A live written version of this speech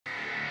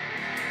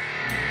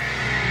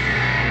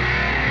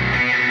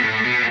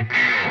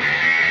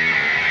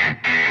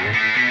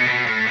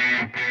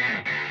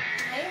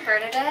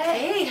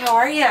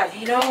are you?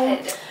 You know,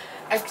 Good.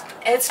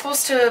 Ed's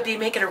supposed to be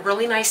making a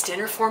really nice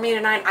dinner for me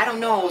tonight. I don't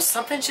know.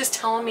 Something's just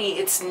telling me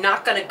it's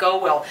not going to go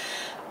well.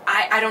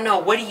 I don't know.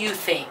 What do you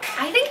think?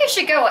 I think you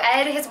should go.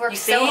 Ed has worked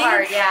so think?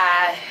 hard.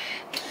 Yeah.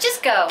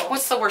 Just go.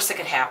 What's the worst that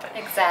could happen?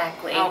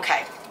 Exactly.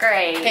 Okay.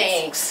 Great.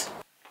 Thanks.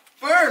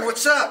 Fern,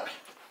 what's up?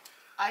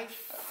 I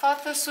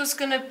thought this was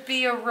going to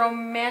be a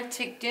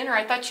romantic dinner.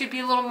 I thought you'd be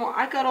a little more...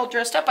 I got all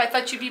dressed up. I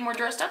thought you'd be more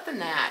dressed up than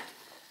that.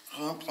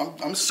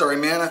 I'm sorry,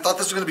 man. I thought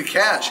this was going to be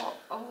cash.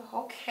 Oh,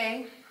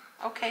 okay.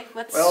 Okay,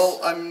 let's... Well,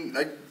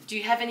 Do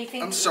you have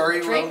anything? I'm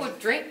sorry,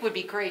 Drink would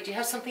be great. Do you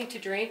have something to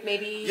drink?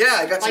 Maybe. Yeah,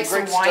 I got like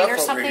some great wine stuff or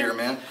over something? here,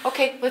 man.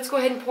 Okay, let's go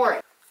ahead and pour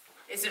it.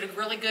 Is it a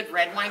really good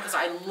red wine? Because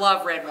I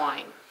love red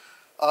wine.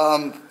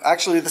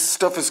 Actually, this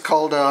stuff is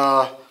called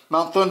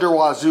Mount Thunder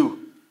Wazoo.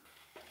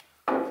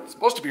 It's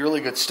supposed to be really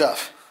good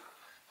stuff.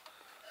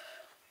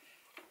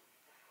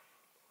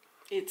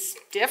 It's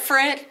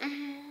different.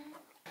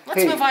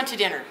 Let's Hey. move on to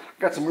dinner.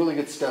 Got some really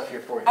good stuff here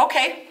for you.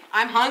 Okay,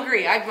 I'm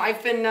hungry.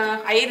 I've been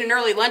I ate an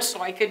early lunch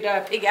so I could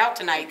pig out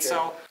tonight. Okay.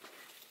 So.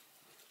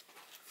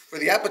 For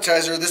the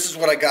appetizer, this is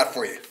what I got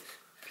for you.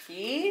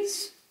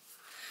 Peas?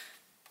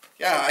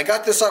 Yeah, I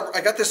got this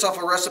off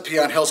a recipe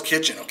on Hell's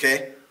Kitchen.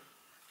 Okay.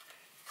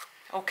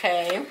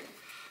 Okay.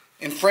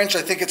 In French,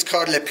 I think it's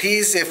called les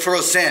peas et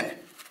frozen.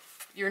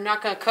 You're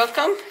not gonna cook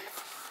them?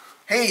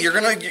 Hey,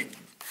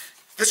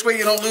 this way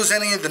you don't lose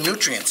any of the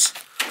nutrients.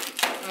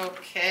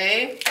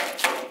 Okay.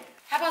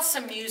 How about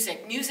some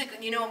music? Music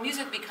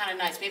would be kind of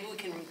nice. Maybe we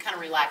can kind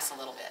of relax a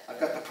little bit. I've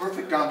got the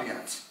perfect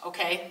ambiance.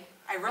 Okay.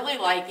 I really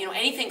like,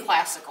 anything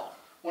classical.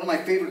 One of my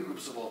favorite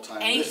groups of all time.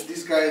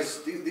 These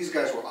guys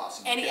were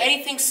awesome. Okay?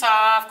 Anything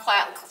soft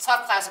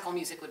classical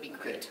music would be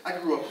great. Okay. I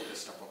grew up with this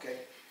stuff, okay?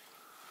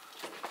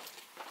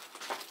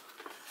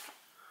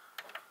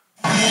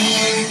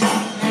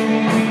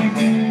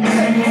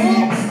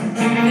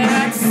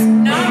 That's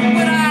not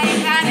what I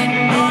had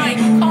in mind.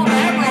 You call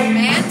that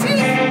romantic?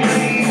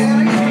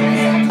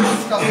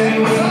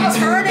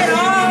 Turn it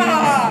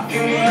off!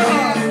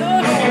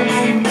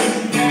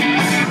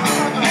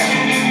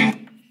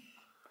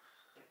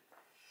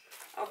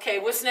 Okay,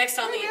 what's next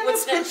on the...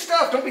 That's good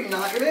stuff. Don't be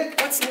knocking it.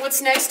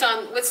 What's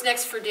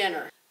next for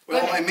dinner?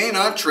 Well, my main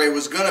entree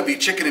was gonna be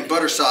chicken and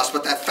butter sauce,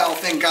 but that foul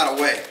thing got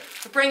away.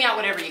 Bring out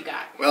whatever you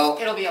got. Well,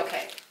 it'll be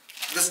okay.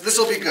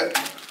 This'll be good.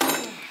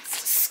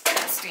 It's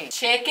disgusting.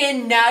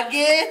 Chicken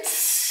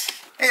nuggets.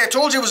 Hey, I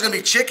told you it was gonna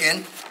be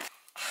chicken.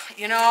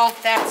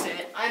 That's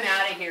it. I'm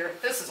out of here.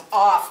 This is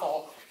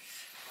awful.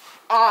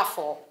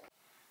 Awful.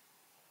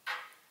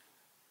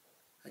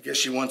 I guess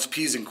she wants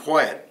peas and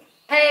quiet.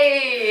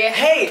 Hey.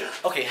 Hey!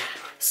 Okay,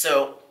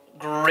 so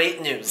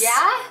great news.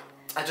 Yeah?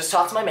 I just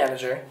talked to my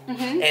manager,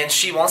 and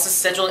she wants to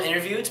schedule an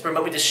interview to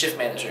promote me to shift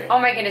manager. Oh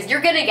my goodness, you're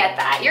gonna get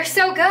that. You're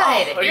so good.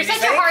 Oh, you're you such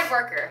think? a hard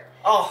worker.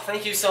 Oh,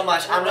 thank you so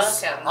much. You're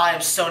welcome. I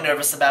am so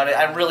nervous about it.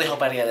 I really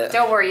hope I get it.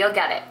 Don't worry, you'll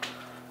get it.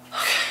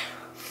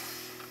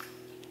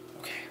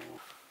 Okay.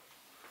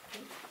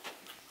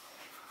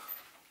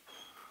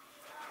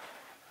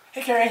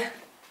 Hey, Carrie.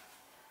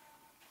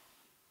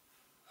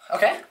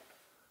 Okay.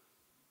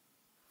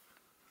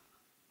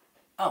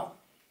 Oh.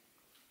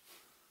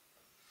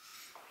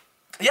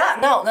 Yeah,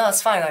 no,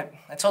 it's fine.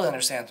 I totally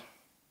understand.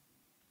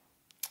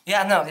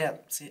 Yeah, no, yeah.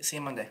 See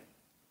you Monday.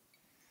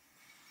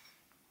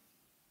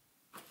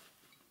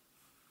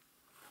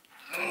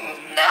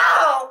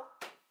 No!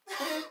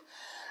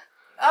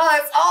 Oh,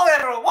 it's all I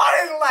ever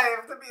wanted in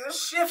life, to be a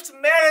shift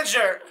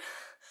manager.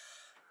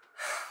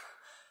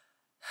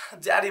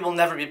 Daddy will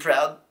never be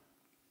proud.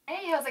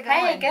 Hey, how's it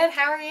going? Hey, good.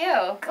 How are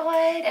you?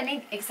 Good.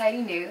 Any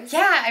exciting news?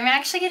 Yeah, I'm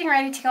actually getting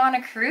ready to go on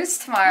a cruise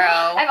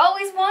tomorrow. I've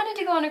always wanted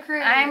to go on a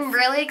cruise. I'm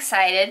really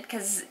excited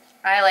because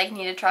I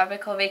need a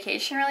tropical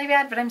vacation really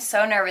bad, but I'm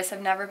so nervous.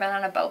 I've never been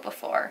on a boat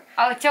before.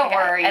 Oh, don't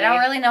worry. I don't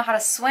really know how to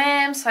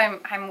swim, so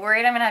I'm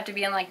worried I'm gonna have to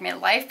be in my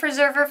life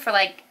preserver for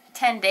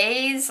 10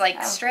 days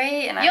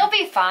straight, and You'll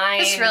be fine.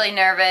 I'm just really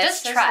nervous.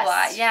 Just There's trust. a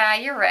lot. Yeah,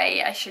 you're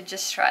right. I should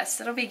just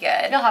trust. It'll be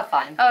good. You'll have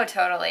fun. Oh,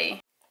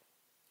 totally.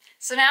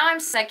 So now I'm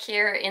stuck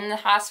here in the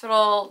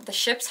hospital, the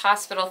ship's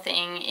hospital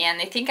thing, and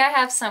they think I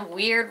have some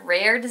weird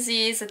rare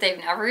disease that they've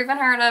never even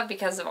heard of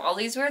because of all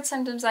these weird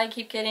symptoms I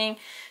keep getting.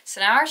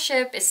 So now our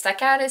ship is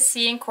stuck out at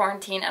sea in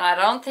quarantine, and I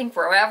don't think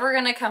we're ever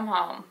gonna come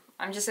home.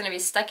 I'm just gonna be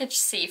stuck at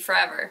sea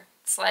forever.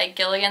 It's like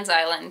Gilligan's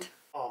Island.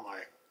 Oh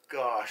my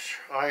gosh,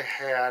 I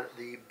had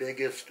the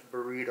biggest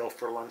burrito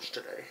for lunch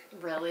today.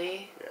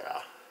 Really? Yeah,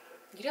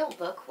 You don't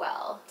look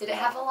well. Did it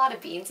have a lot of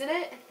beans in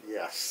it?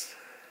 yes.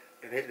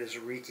 And it is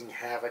wreaking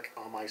havoc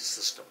on my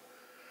system.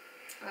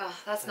 Oh,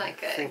 that's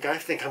not good. I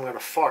think I'm gonna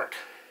fart.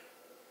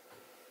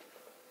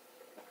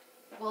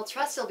 Well,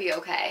 trust you'll be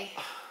okay.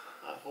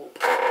 I hope.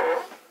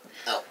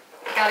 Oh,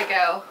 gotta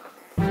go.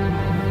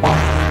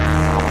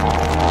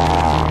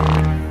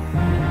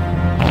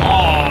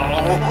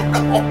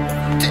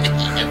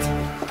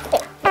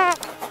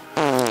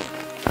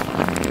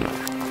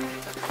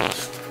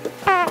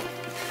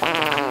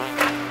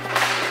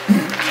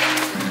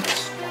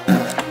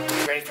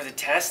 Ready for the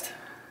test?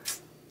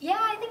 Yeah,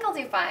 I think I'll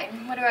do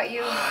fine. What about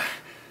you?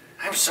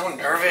 I'm so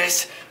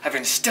nervous. I've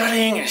been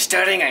studying and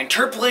studying. I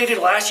interpolated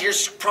last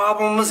year's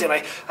problems and I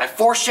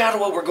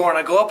foreshadowed what we're going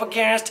to go up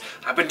against.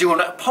 I've been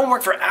doing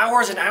homework for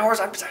hours and hours.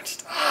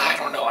 I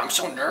don't know, I'm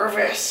so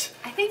nervous.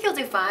 I think you'll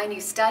do fine. You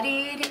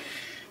studied.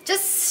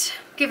 Just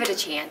give it a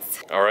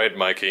chance. All right,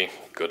 Mikey,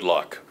 good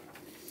luck.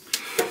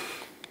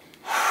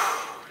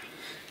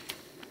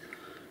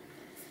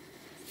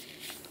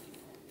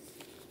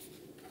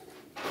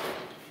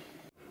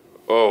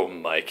 Oh,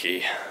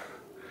 Mikey.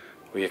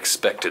 We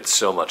expected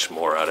so much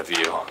more out of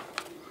you.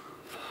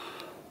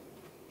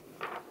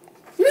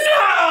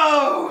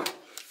 No!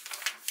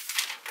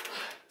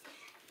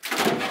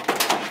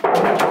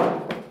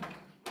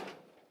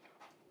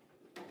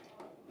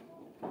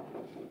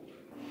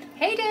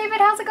 Hey, David,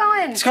 how's it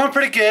going? It's going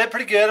pretty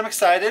good, I'm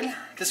excited.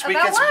 This About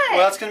weekend's, what?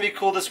 well, it's going to be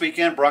cool this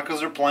weekend.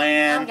 Broncos are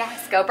playing. Oh,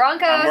 yes, go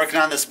Broncos. I'm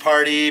working on this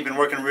party, been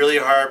working really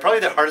hard.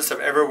 Probably the hardest I've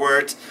ever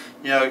worked.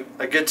 You know,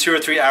 a good 2 or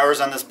 3 hours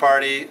on this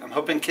party. I'm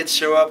hoping kids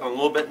show up. I'm a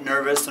little bit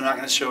nervous they're not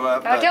going to show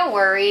up. Oh, don't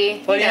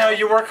worry. Well, you know,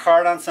 you work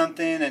hard on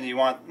something and you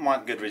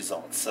want good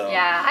results. So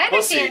Yeah, I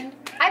we'll see. understand.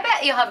 I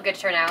bet you'll have a good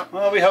turnout.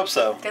 Well, we hope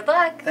so. Good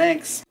luck.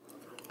 Thanks.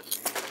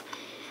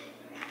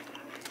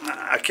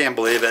 I can't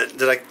believe it.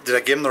 Did I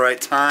give him the right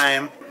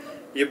time?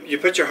 You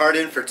put your heart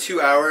in for 2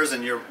 hours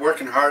and you're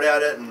working hard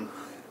at it, and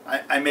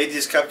I made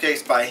these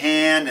cupcakes by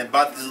hand and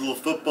bought these little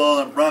football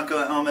and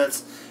Bronco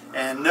helmets,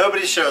 and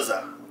nobody shows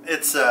up.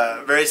 It's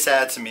very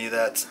sad to me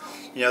that,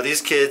 you know,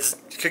 these kids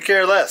could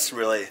care less,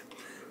 really.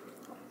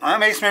 That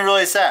makes me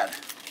really sad.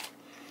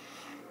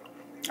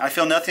 I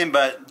feel nothing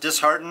but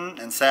disheartened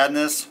and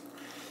sadness,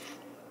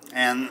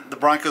 and the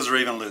Broncos are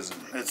even losing.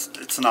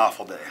 It's an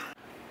awful day.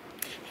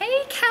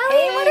 Hey,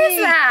 Kelly, what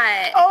is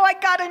that? Oh, I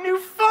got a new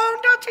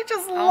phone. Don't you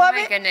just love Oh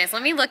my it? goodness,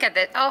 let me look at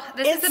this. Oh,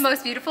 this is It's the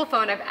most beautiful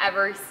phone I've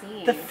ever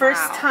seen. The first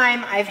Wow.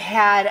 time I've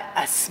had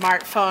a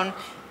smartphone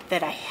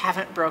that I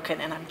haven't broken,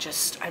 and I'm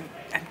just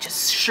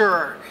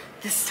sure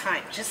this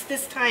time,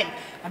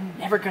 I'm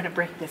never gonna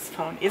break this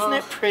phone. Isn't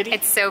it pretty?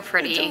 It's so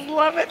pretty. I just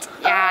love it.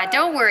 Yeah,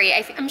 don't worry.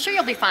 I'm sure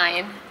you'll be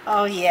fine.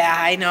 Oh yeah,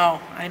 I know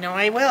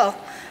I will.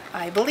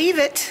 I believe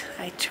it.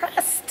 I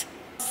trust.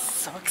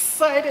 So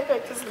excited. I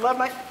just love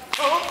my phone.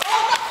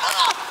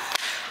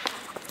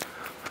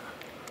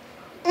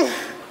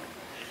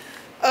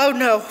 Oh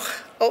no.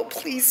 Oh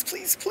please,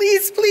 please,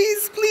 please,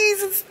 please,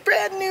 please. It's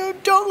brand new.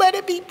 Don't let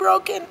it be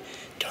broken.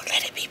 Don't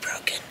let it be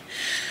broken.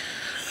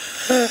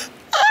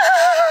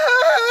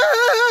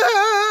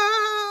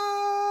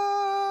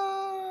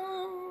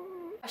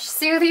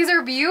 Sue, these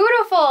are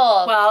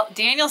beautiful. Well,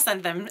 Daniel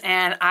sent them,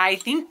 and I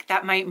think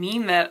that might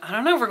mean that, I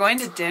don't know, we're going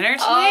to dinner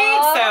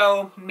tonight,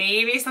 so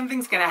maybe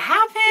something's gonna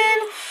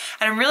happen.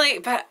 And I'm really,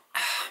 but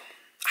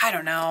I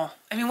don't know.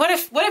 I mean, what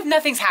if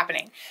nothing's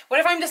happening? What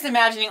if I'm just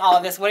imagining all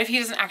of this? What if he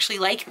doesn't actually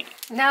like me?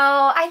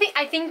 No,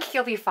 I think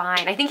he'll be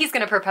fine. I think he's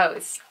gonna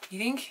propose. You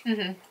think?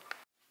 Mm-hmm.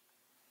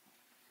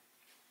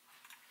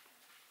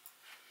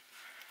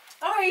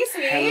 Oh, hey,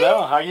 sweetie.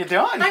 Hello, how you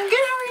doing? I'm good,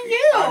 how are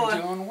you?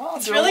 I'm doing well.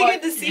 It's Doing really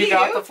what? good to see You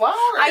got the flowers.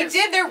 I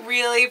did, they're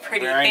really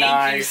pretty. Very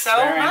Thank you nice, so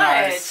very much.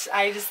 nice.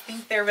 I just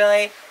think they're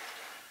really,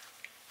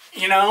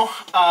 You know,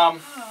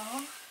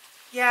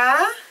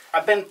 yeah?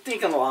 I've been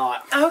thinking a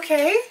lot.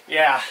 Okay.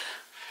 Yeah,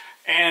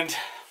 and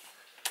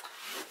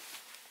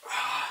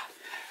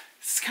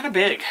it's kind of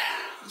big.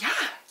 Yeah,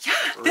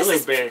 Really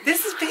big.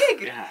 This is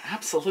big. Yeah,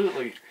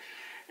 absolutely.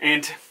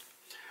 And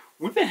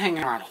we've been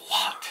hanging around a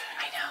lot.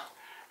 I know.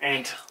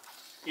 And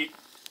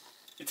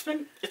it's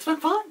been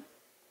fun.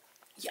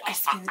 Yeah,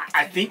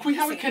 I think we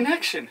have a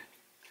connection.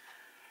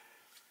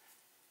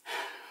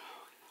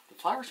 The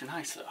flowers are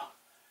nice though.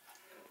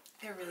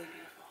 They're really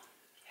beautiful.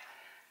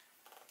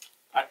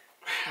 I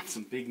have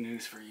some big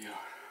news for you.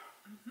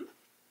 Mm-hmm.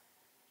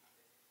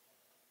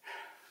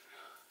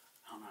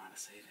 I don't know how to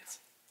say this.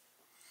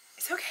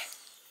 It's okay.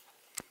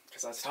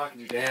 Because I was talking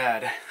to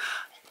Dad,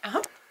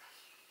 Uh-huh.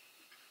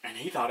 and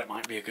he thought it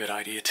might be a good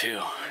idea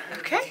too.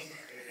 Okay.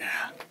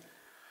 Yeah.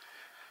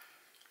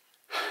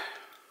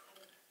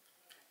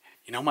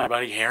 You know my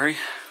buddy Harry,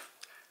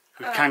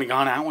 who's kind of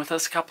gone out with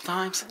us a couple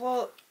times?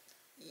 Well,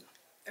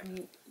 I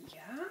mean,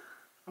 yeah.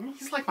 I mean,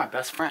 he's like my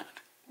best friend.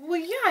 Well,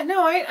 yeah,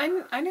 no,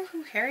 I know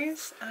who Harry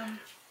is.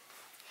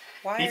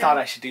 Why? He thought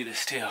I should do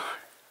this too.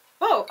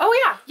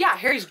 Oh yeah.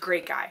 Harry's a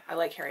great guy. I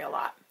like Harry a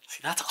lot. See,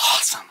 that's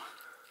awesome.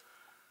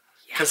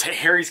 Because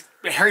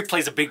Harry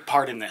plays a big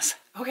part in this.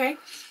 Okay.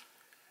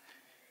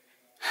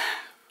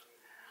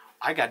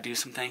 I got to do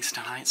some things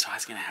tonight, so I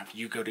was going to have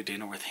you go to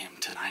dinner with him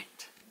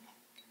tonight.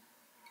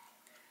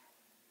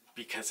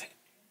 Because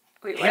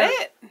Wait, Harry,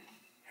 what?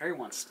 Harry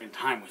wants to spend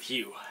time with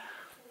you.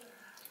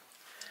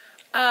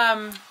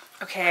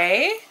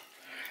 Okay.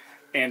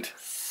 And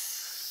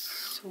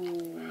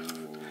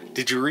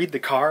did you read the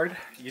card?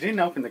 You didn't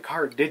open the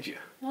card, did you?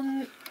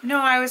 Well, no,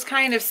 I was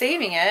kind of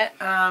saving it.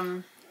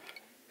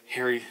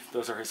 Harry,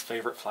 those are his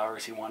favorite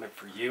flowers he wanted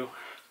for you.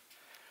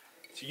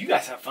 So you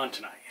guys have fun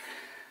tonight.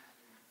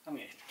 I'm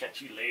going to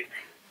catch you later.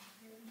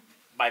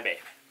 Bye, babe.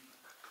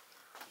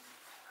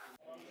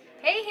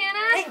 Hey,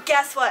 Hannah. Hey,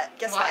 guess what?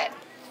 Guess What?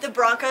 the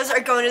Broncos are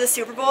going to the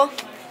Super Bowl,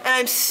 and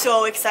I'm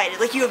so excited.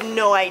 Like, you have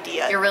no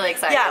idea. You're really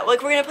excited. Yeah,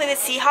 like, we're going to play the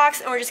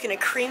Seahawks, and we're just going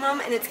to cream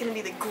them, and it's going to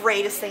be the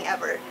greatest thing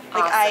ever.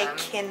 Like, I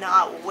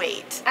cannot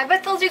wait. I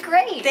bet they'll do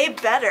great. They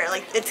better.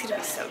 Like, it's going to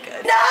be so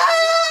good. No!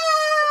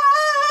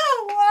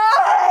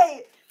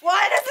 Why?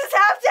 Why does this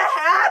have to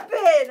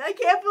happen? I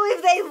can't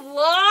believe they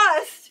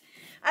lost.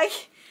 I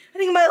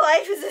think my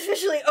life is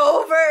officially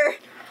over.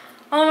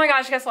 Oh my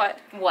gosh, guess what?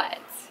 What?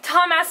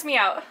 Tom asked me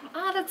out.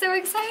 Oh, that's so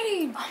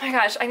exciting. Oh my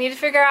gosh, I need to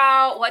figure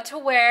out what to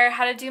wear,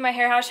 how to do my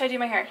hair. How should I do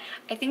my hair?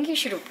 I think you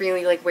should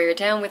really like wear it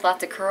down with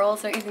lots of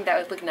curls. Don't you think that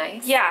would look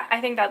nice? Yeah, I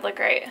think that'd look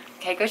great.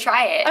 Okay, go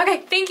try it.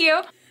 Okay, thank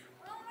you.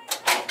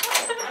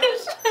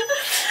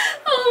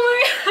 Oh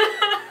my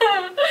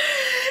god.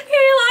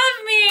 He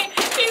left me.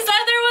 He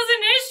said there was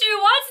an issue.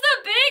 What's the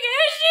big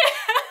issue?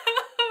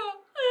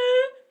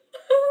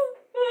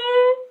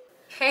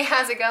 Hey,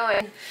 how's it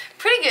going?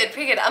 Pretty good,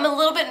 pretty good. I'm a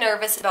little bit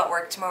nervous about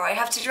work tomorrow. I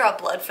have to draw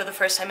blood for the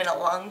first time in a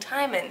long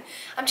time, and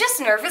I'm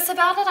just nervous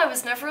about it. I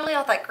was never really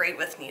all that great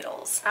with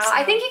needles.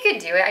 I think you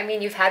could do it. I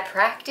mean, you've had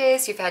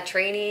practice, you've had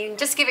training.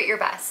 Just give it your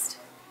best.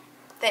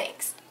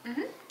 Thanks.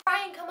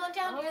 Brian, come on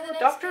down here. The next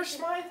Dr.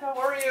 Smythe, how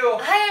are you?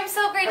 Hi, I'm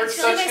so great. Heard It's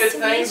really such nice good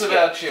to things meet you.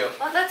 about you.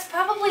 Well, that's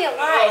probably a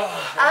lie.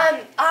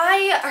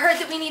 I heard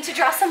that we need to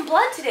draw some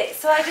blood today,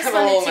 so I just I'm a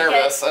wanted little to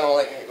nervous. get... I don't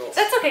like needles.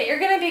 That's okay. You're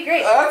gonna be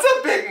great. That's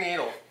a big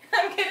needle.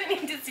 I'm gonna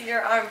need to see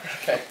your arm.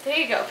 Okay. There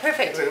you go.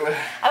 Perfect. Wait.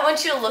 I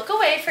want you to look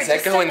away for Does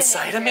just that a go minute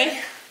inside of here. me?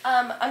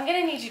 I'm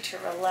gonna need you to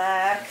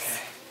relax.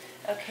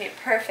 Okay,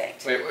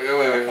 perfect. Wait.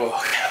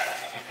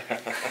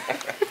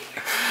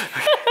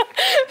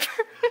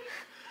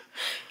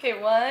 Okay,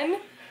 1,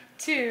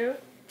 2,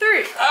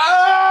 3.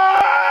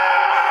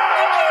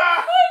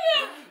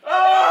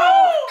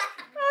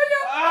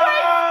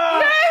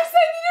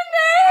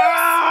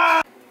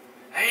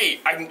 Hey,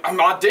 I'm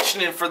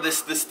auditioning for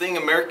this thing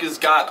America's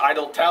Got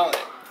Idol Talent.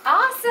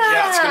 Awesome.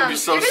 Yeah, it's gonna be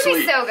so You're gonna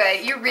sweet. be so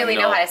good. You really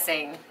know how to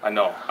sing. I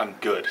know. I'm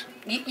good.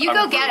 You I'm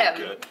go get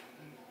really him. Good.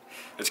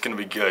 It's gonna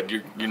be good.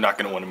 You're not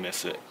gonna want to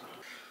miss it.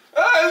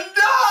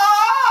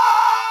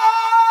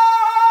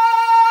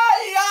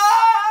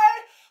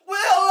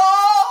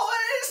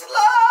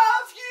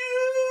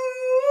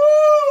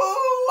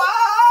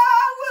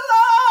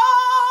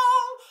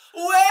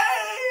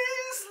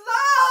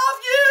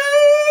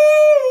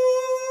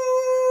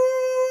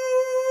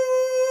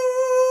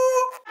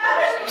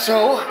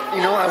 So,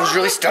 you know, I was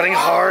really studying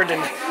hard and,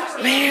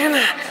 man,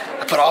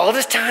 I put all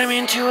this time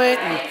into it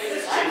and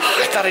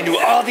I thought I knew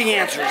all the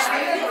answers.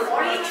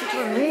 Teacher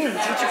gave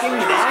me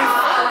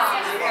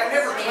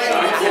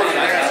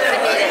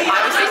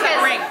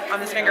ring on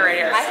this finger right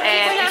here,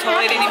 and it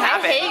totally didn't even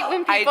happen. I hate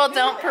when people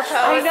don't propose.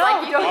 I know.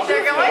 Like, you don't,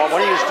 they're going.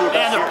 What do you just do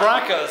about And the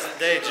Broncos,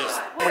 they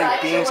just... how many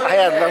beans? I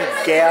had enough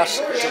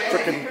gas to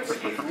freaking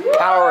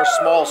power a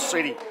small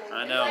city.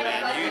 I know,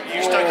 man.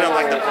 You stuck it up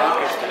like the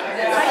Broncos did.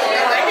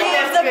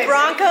 The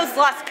Broncos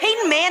lost.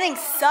 Peyton Manning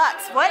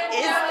sucks. What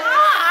is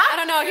that? I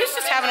don't know. He's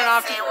just having an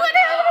off. What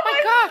happened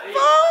to my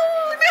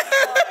phone?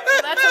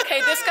 That's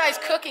okay. This guy's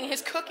cooking.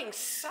 His cooking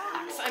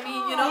sucks. I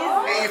mean, you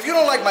know. Hey, if you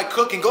don't like my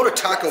cooking, go to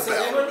Taco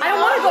Bell. I don't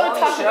want to go to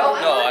Taco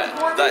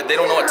Bell. No, they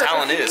don't know what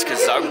talent is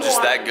because I'm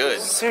just that good.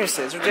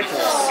 Seriously, it's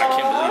ridiculous. I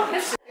can't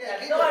believe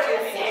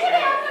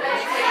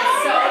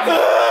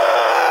it.